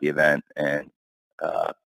excited about the event and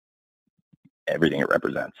everything it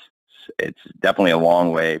represents. It's definitely a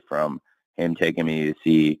long way from him taking me to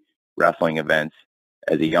see wrestling events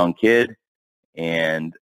as a young kid,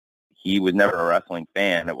 and he was never a wrestling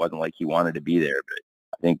fan. It wasn't like he wanted to be there, but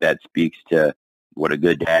I think that speaks to what a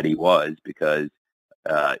good dad he was, because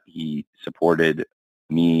he supported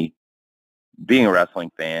me being a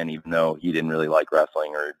wrestling fan, even though he didn't really like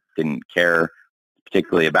wrestling or didn't care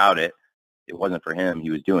particularly about it. It wasn't for him. He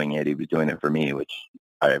was doing it. He was doing it for me, which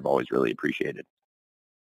I've always really appreciated.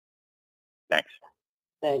 Thanks.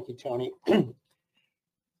 Thank you, Tony.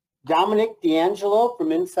 Dominic D'Angelo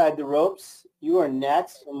from Inside the Ropes, you are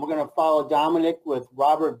next, and we're going to follow Dominic with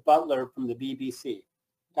Robert Butler from the BBC.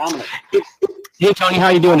 Dominic. Hey, Tony, how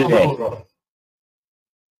are you doing today?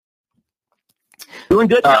 Doing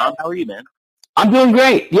good, Tom. How are you, man? I'm doing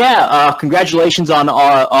great. Yeah, congratulations on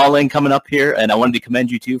All In coming up here, and I wanted to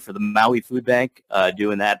commend you, too, for the Maui Food Bank,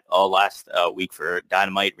 doing that all last week for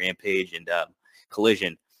Dynamite, Rampage, and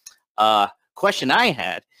Collision. Question I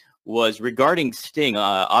had was regarding Sting.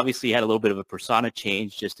 Obviously, he had a little bit of a persona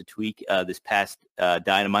change just to tweak this past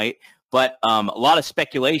Dynamite, but a lot of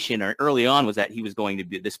speculation early on was that he was going to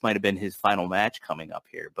be, this might have been his final match coming up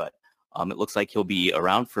here, but it looks like he'll be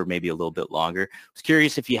around for maybe a little bit longer. I was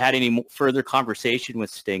curious if you had any further conversation with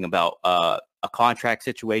Sting about a contract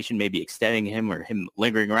situation, maybe extending him or him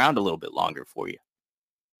lingering around a little bit longer for you.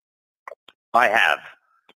 I have.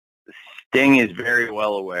 Sting is very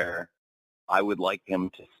well aware I would like him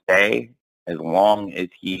to stay as long as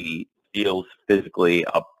he feels physically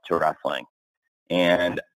up to wrestling.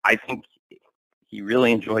 And I think he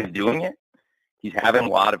really enjoys doing it. He's having a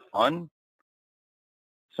lot of fun.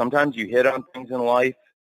 Sometimes you hit on things in life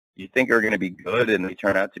you think are going to be good, and they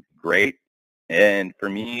turn out to be great. And for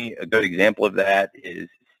me, a good example of that is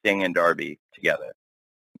Sting and Darby together.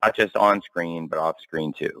 Not just on screen, but off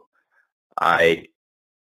screen too. I've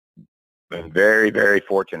been very, very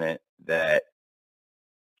fortunate that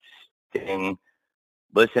Sting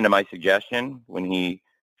listened to my suggestion when he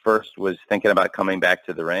first was thinking about coming back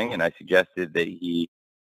to the ring, and I suggested that he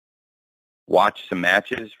watch some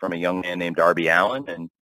matches from a young man named Darby Allin and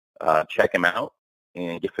check him out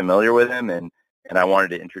and get familiar with him. And I wanted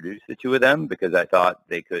to introduce the two of them because I thought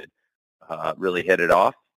they could really hit it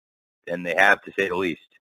off, and they have, to say the least.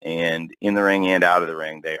 And in the ring and out of the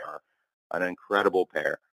ring, they are an incredible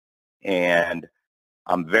pair. And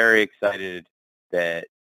I'm very excited that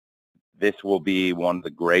this will be one of the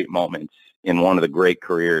great moments in one of the great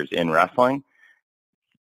careers in wrestling.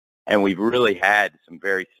 And we've really had some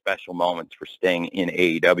very special moments for Sting in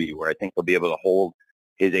AEW, where I think he'll be able to hold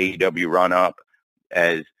his AEW run up,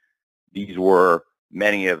 as these were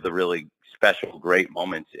many of the really special, great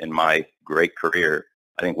moments in my great career.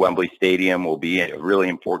 I think Wembley Stadium will be a really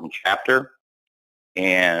important chapter,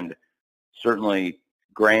 and certainly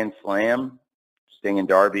Grand Slam, Sting and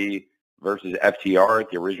Darby versus FTR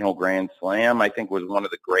at the original Grand Slam, I think was one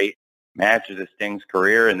of the great matches of Sting's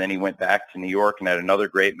career. And then he went back to New York and had another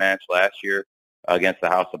great match last year against the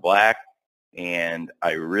House of Black. And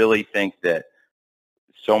I really think that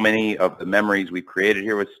so many of the memories we've created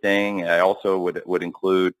here with Sting, I also would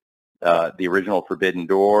include the original Forbidden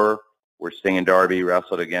Door, where Sting and Darby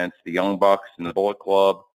wrestled against the Young Bucks and the Bullet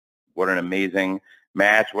Club. What an amazing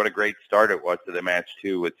match. What a great start it was to the match,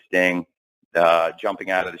 too, with Sting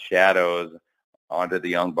jumping out of the shadows onto the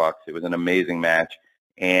Young Bucks. It was an amazing match.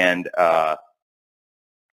 And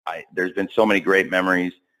there's been so many great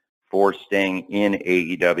memories for Sting in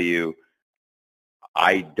AEW.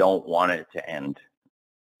 I don't want it to end.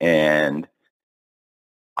 And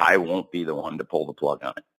I won't be the one to pull the plug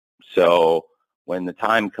on it. So when the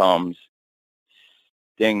time comes,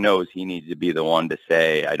 Sting knows he needs to be the one to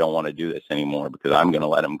say, I don't want to do this anymore, because I'm going to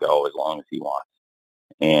let him go as long as he wants.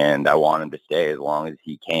 And I want him to stay as long as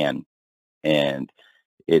he can. And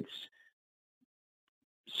it's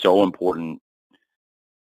so important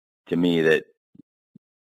to me that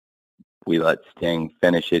we let Sting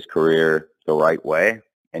finish his career the right way.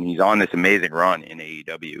 And he's on this amazing run in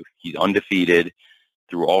AEW. He's undefeated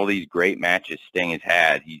through all these great matches Sting has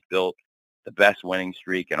had. He's built the best winning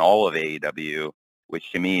streak in all of AEW,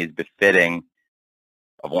 which to me is befitting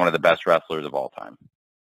of one of the best wrestlers of all time.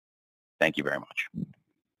 Thank you very much.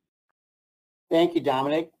 Thank you,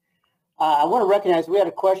 Dominic. I want to recognize we had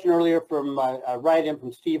a question earlier from a write-in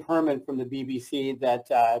from Steve Herman from the BBC that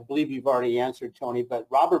I believe you've already answered, Tony, but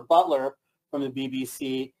Robert Butler from the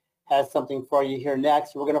BBC has something for you here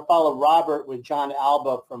next. We're going to follow Robert with John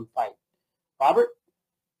Alba from Fight. Robert?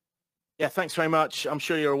 Yeah, thanks very much. I'm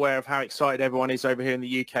sure you're aware of how excited everyone is over here in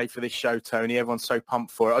the UK for this show, Tony. Everyone's so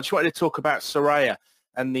pumped for it. I just wanted to talk about Saraya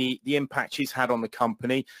and the impact she's had on the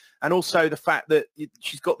company, and also the fact that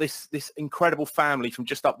she's got this incredible family from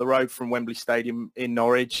just up the road from Wembley Stadium in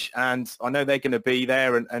Norwich, and I know they're going to be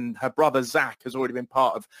there, and her brother Zach has already been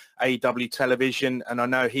part of AEW television, and I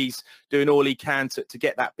know he's doing all he can to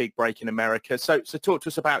get that big break in America. So talk to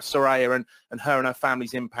us about Saraya and her and her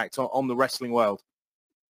family's impact on the wrestling world.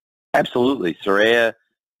 Absolutely. Saraya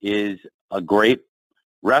is a great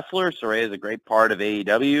wrestler. Saraya is a great part of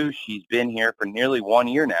AEW. She's been here for nearly 1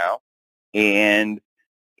 year now. And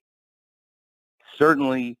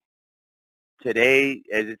certainly today,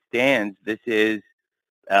 as it stands, this is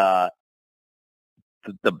the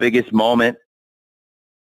biggest moment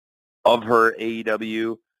of her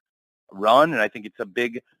AEW run. And I think it's a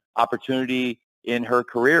big opportunity in her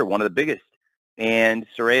career, one of the biggest. And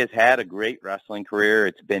Saraya's had a great wrestling career.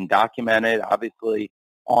 It's been documented, obviously,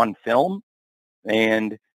 on film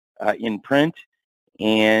and in print,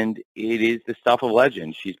 and it is the stuff of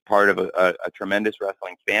legend. She's part of a tremendous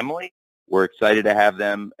wrestling family. We're excited to have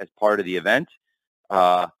them as part of the event.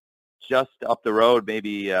 Just up the road,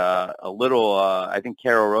 maybe a little, I think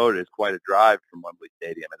Carroll Road is quite a drive from Wembley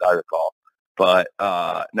Stadium, as I recall. But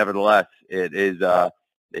nevertheless, it is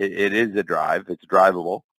a drive. It's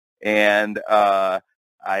drivable. And I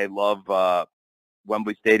love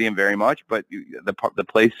Wembley Stadium very much, but the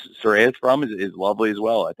place Saraya is from is lovely as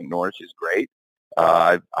well. I think Norwich is great.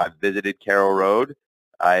 I've visited Carroll Road.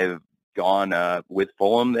 I've gone with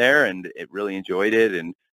Fulham there, and really enjoyed it,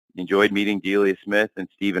 and enjoyed meeting Delia Smith and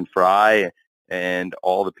Stephen Fry and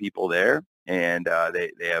all the people there. And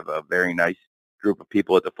they have a very nice group of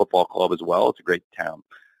people at the football club as well. It's a great town.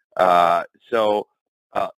 So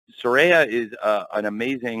Saraya is an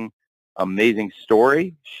amazing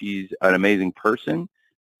story. She's an amazing person,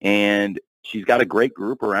 and she's got a great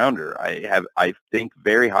group around her. I think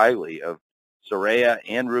very highly of Saraya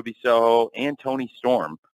and Ruby Soho and Toni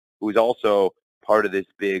Storm, who's also part of this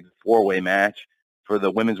big four-way match for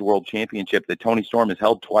the Women's World Championship that Toni Storm has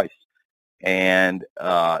held twice. And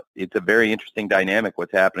it's a very interesting dynamic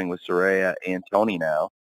what's happening with Saraya and Toni now.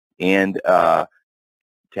 And to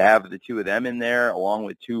have the two of them in there, along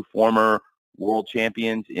with two former world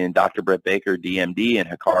champions in Dr. Britt Baker, DMD, and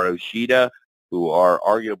Hikaru Shida, who are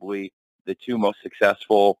arguably the two most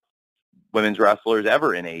successful women's wrestlers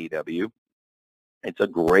ever in AEW. It's a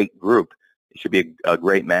great group. It should be a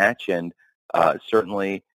great match, and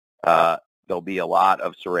certainly there'll be a lot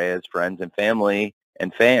of Saraya's friends and family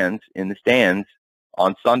and fans in the stands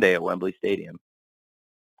on Sunday at Wembley Stadium.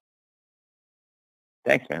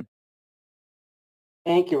 Thanks, man.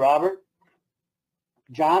 Thank you, Robert.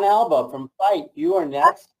 John Alba from Fight, you are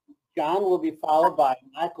next. John will be followed by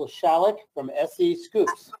Michael Shalik from SE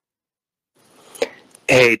Scoops.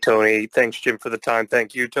 Hey, Tony. Thanks, Jim, for the time.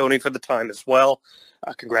 Thank you, Tony, for the time as well.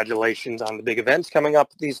 Congratulations on the big events coming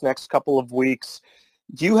up these next couple of weeks.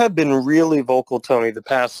 You have been really vocal, Tony, the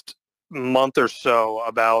past month or so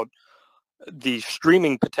about the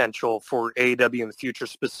streaming potential for AEW in the future,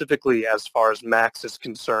 specifically as far as Max is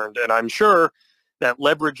concerned. And I'm sure that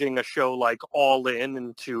leveraging a show like All In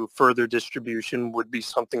into further distribution would be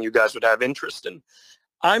something you guys would have interest in.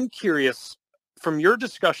 I'm curious, from your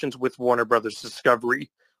discussions with Warner Brothers Discovery,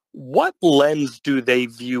 what lens do they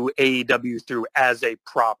view AEW through as a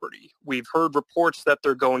property? We've heard reports that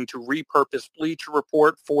they're going to repurpose Bleacher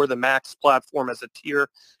Report for the Max platform as a tier.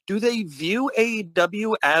 Do they view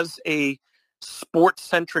AEW as a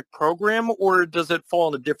sports-centric program, or does it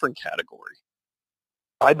fall in a different category?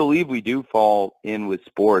 I believe we do fall in with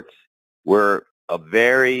sports. We're a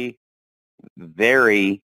very,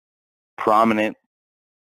 very prominent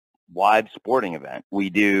live sporting event.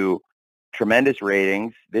 We do tremendous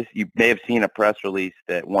ratings. You may have seen a press release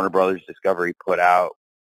that Warner Brothers Discovery put out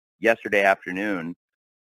yesterday afternoon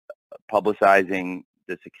publicizing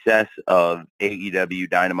the success of AEW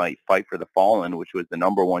Dynamite Fight for the Fallen, which was the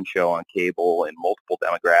 #1 show on cable in multiple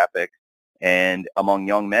demographics, and among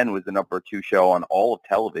young men was the #2 show on all of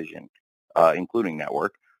television, including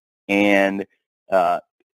network. And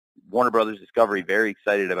Warner Brothers Discovery very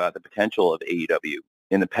excited about the potential of AEW.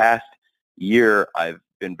 In the past year, I've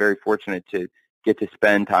been very fortunate to get to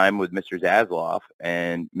spend time with Mr. Zasloff,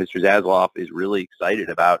 and Mr. Zasloff is really excited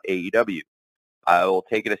about AEW. I will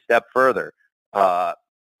take it a step further.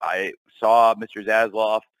 I saw Mr.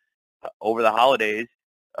 Zasloff over the holidays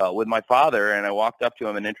with my father, and I walked up to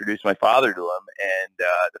him and introduced my father to him, and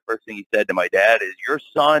the first thing he said to my dad is, "Your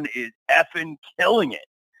son is effing killing it."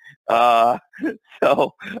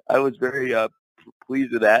 So I was very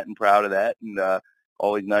pleased with that and proud of that, and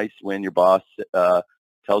always nice when your boss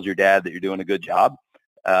tells your dad that you're doing a good job.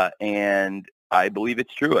 And I believe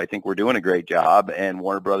it's true. I think we're doing a great job, and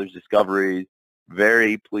Warner Brothers Discovery is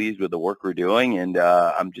very pleased with the work we're doing, and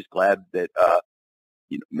I'm just glad that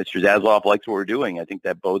Mr. Zasloff likes what we're doing. I think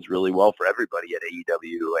that bodes really well for everybody at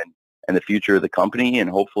AEW and the future of the company, and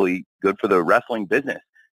hopefully good for the wrestling business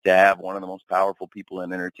to have one of the most powerful people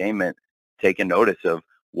in entertainment taking notice of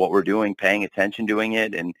what we're doing, paying attention, doing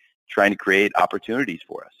it, and trying to create opportunities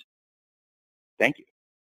for us. Thank you.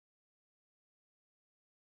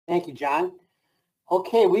 Thank you, John.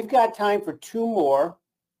 Okay, we've got time for two more,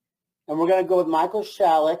 and we're going to go with Michael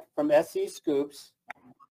Shalik from SE Scoops,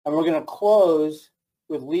 and we're going to close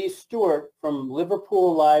with Lee Stewart from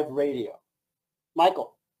Liverpool Live Radio.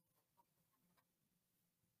 Michael.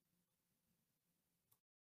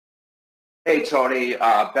 Hey, Tony.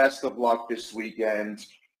 Best of luck this weekend.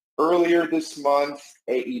 Earlier this month,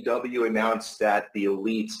 AEW announced that the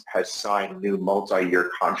Elite has signed new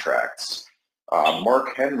multi-year contracts.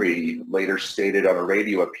 Mark Henry later stated on a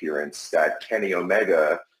radio appearance that Kenny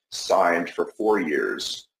Omega signed for 4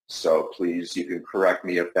 years. So please, you can correct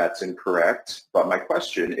me if that's incorrect. But my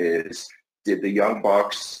question is, did the Young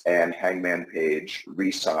Bucks and Hangman Page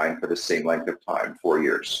re-sign for the same length of time, 4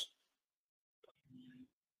 years?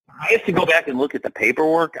 I have to go back and look at the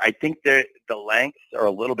paperwork. I think that the lengths are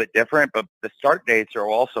a little bit different, but the start dates are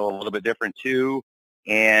also a little bit different too.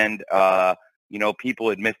 And, people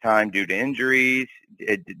had missed time due to injuries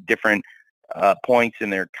at different points in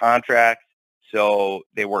their contracts. So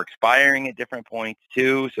they were expiring at different points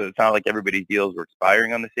too. So it's not like everybody's deals were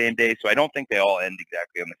expiring on the same day. So I don't think they all end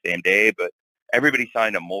exactly on the same day, but everybody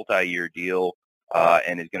signed a multi-year deal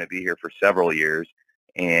and is going to be here for several years.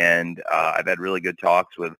 And I've had really good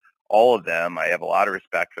talks with all of them. I have a lot of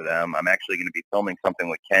respect for them. I'm actually going to be filming something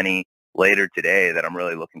with Kenny later today that I'm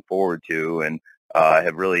really looking forward to, and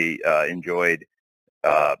have really enjoyed.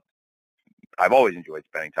 I've always enjoyed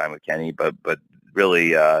spending time with Kenny, but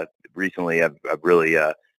really recently I've really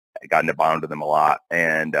gotten to bond with them a lot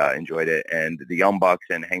and enjoyed it. And the Young Bucks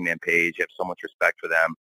and Hangman Page, I have so much respect for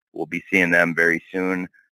them. We'll be seeing them very soon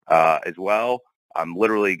as well. I'm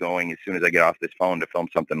literally going as soon as I get off this phone to film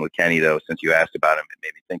something with Kenny, though, since you asked about him, it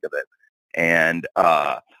made me think of it. And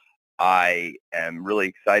I am really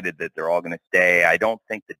excited that they're all going to stay. I don't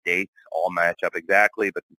think the dates all match up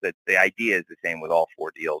exactly, but the idea is the same with all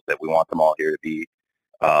 4 deals, that we want them all here to be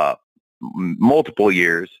multiple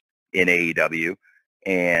years in AEW,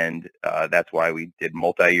 and that's why we did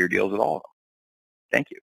multi-year deals with all of them.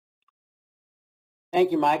 Thank you.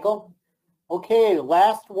 Thank you, Michael. Okay, the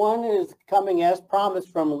last one is coming as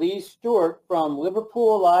promised from Lee Stewart from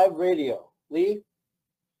Liverpool Live Radio. Lee?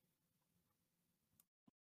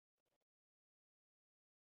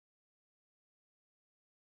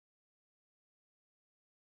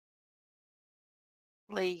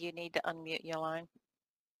 Lee, you need to unmute your line.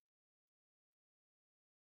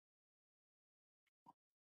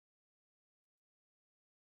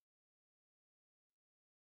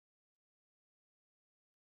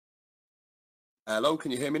 Hello,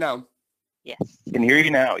 can you hear me now? Yes. Can hear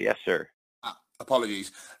you now. Yes, sir.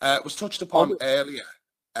 Apologies. It was touched upon earlier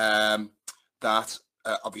that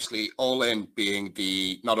obviously All In being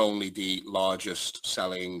not only the largest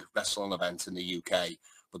selling wrestling event in the UK,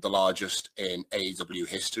 but the largest in AEW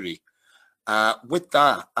history. With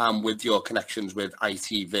that, with your connections with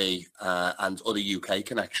ITV and other UK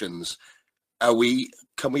connections,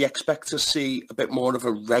 can we expect to see a bit more of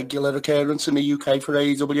a regular occurrence in the UK for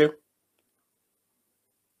AEW?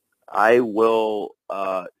 I will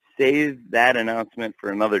save that announcement for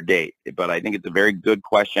another date, but I think it's a very good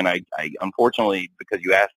question. I unfortunately, because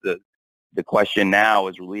you asked the question now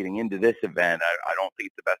as we're leading into this event, I don't think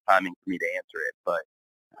it's the best timing for me to answer it, but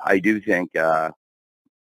I do think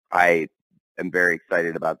I am very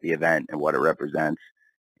excited about the event and what it represents.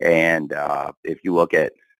 And if you look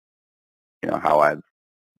at, how I've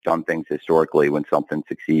done things historically when something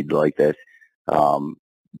succeeds like this,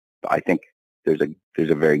 I think there's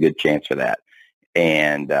a very good chance for that.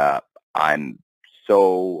 And I'm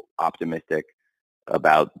so optimistic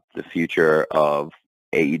about the future of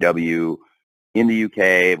AEW in the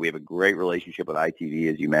UK. We have a great relationship with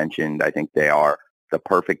ITV, as you mentioned. I think they are the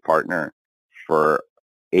perfect partner for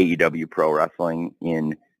AEW Pro Wrestling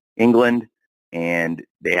in England, and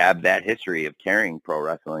they have that history of carrying pro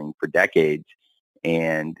wrestling for decades.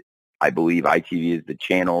 And I believe ITV is the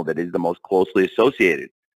channel that is the most closely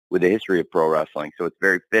associated with the history of pro wrestling. So it's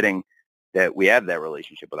very fitting that we have that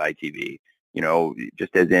relationship with ITV.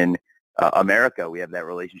 Just as in America, we have that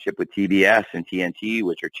relationship with TBS and TNT,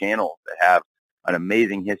 which are channels that have an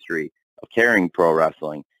amazing history of carrying pro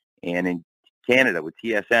wrestling. And in Canada with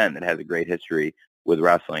TSN, that has a great history with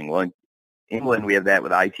wrestling. Well, in England, we have that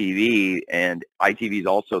with ITV, and ITV is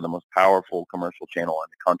also the most powerful commercial channel in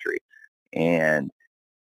the country. And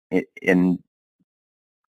in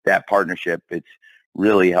that partnership, it's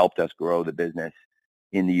really helped us grow the business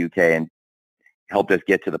in the UK and helped us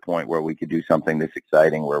get to the point where we could do something this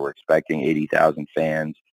exciting, where we're expecting 80,000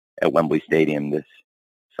 fans at Wembley Stadium this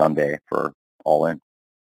Sunday for All In.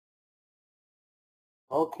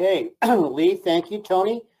 Okay, Lee, thank you.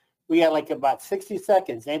 Tony, we got like about 60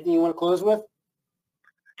 seconds. Anything you want to close with?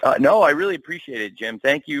 No, I really appreciate it, Jim.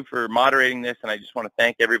 Thank you for moderating this, and I just want to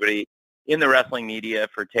thank everybody in the wrestling media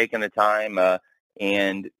for taking the time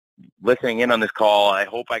and listening in on this call. I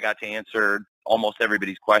hope I got to answer almost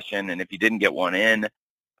everybody's question, and if you didn't get one in,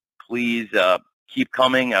 please keep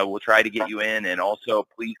coming. I will try to get you in, and also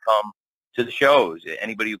please come to the shows.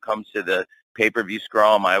 Anybody who comes to the pay-per-view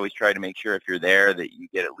scrum, I always try to make sure if you're there that you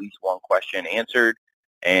get at least one question answered,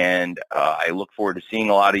 and I look forward to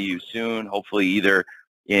seeing a lot of you soon, hopefully either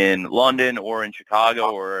in London or in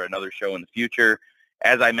Chicago or another show in the future.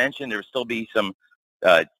 As I mentioned, there will still be some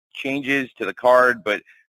changes to the card, but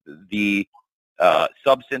the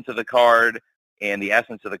substance of the card and the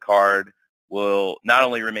essence of the card will not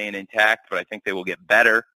only remain intact, but I think they will get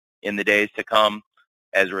better in the days to come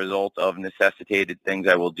as a result of necessitated things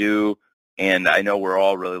I will do. And I know we're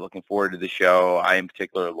all really looking forward to the show. I in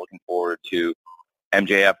particular are looking forward to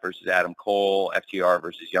MJF versus Adam Cole, FTR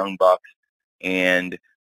versus Young Bucks, and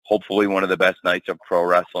hopefully one of the best nights of pro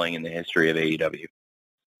wrestling in the history of AEW.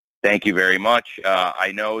 Thank you very much.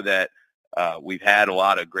 I know that we've had a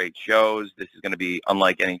lot of great shows. This is going to be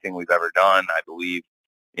unlike anything we've ever done. I believe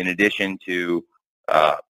in addition to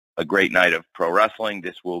a great night of pro wrestling,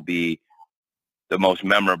 this will be the most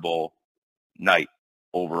memorable night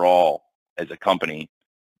overall as a company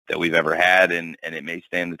that we've ever had, and it may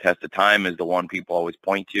stand the test of time as the one people always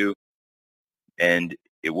point to, and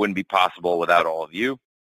it wouldn't be possible without all of you.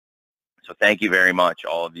 So thank you very much,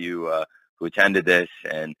 all of you who attended this,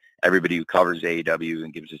 and everybody who covers AEW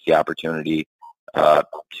and gives us the opportunity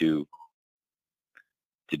to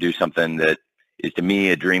do something that is, to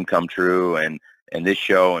me, a dream come true, and this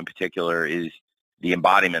show in particular is the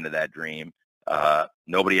embodiment of that dream.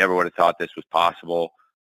 Nobody ever would have thought this was possible.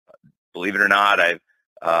 Believe it or not,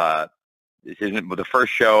 this isn't the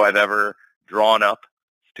first show I've ever drawn up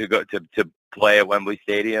to go to play at Wembley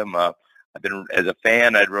Stadium. I've been, as a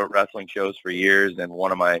fan, I'd wrote wrestling shows for years, and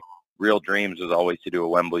one of my real dreams was always to do a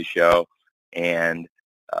Wembley show. And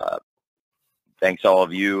thanks to all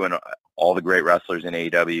of you and all the great wrestlers in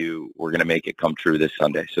AEW. We're going to make it come true this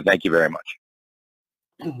Sunday. So thank you very much.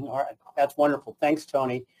 All right. That's wonderful. Thanks,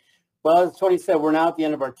 Tony. Well, as Tony said, we're now at the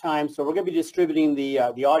end of our time, so we're going to be distributing the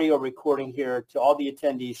audio recording here to all the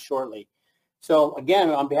attendees shortly. So again,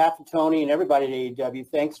 on behalf of Tony and everybody at AEW,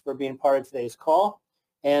 thanks for being part of today's call,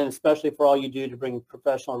 and especially for all you do to bring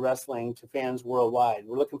professional wrestling to fans worldwide.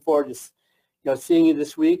 We're looking forward to seeing you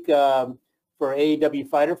this week for AEW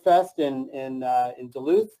Fighter Fest in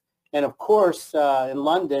Duluth, and of course in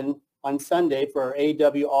London on Sunday for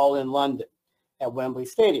AEW All in London at Wembley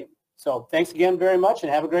Stadium. So thanks again very much,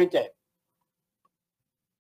 and have a great day.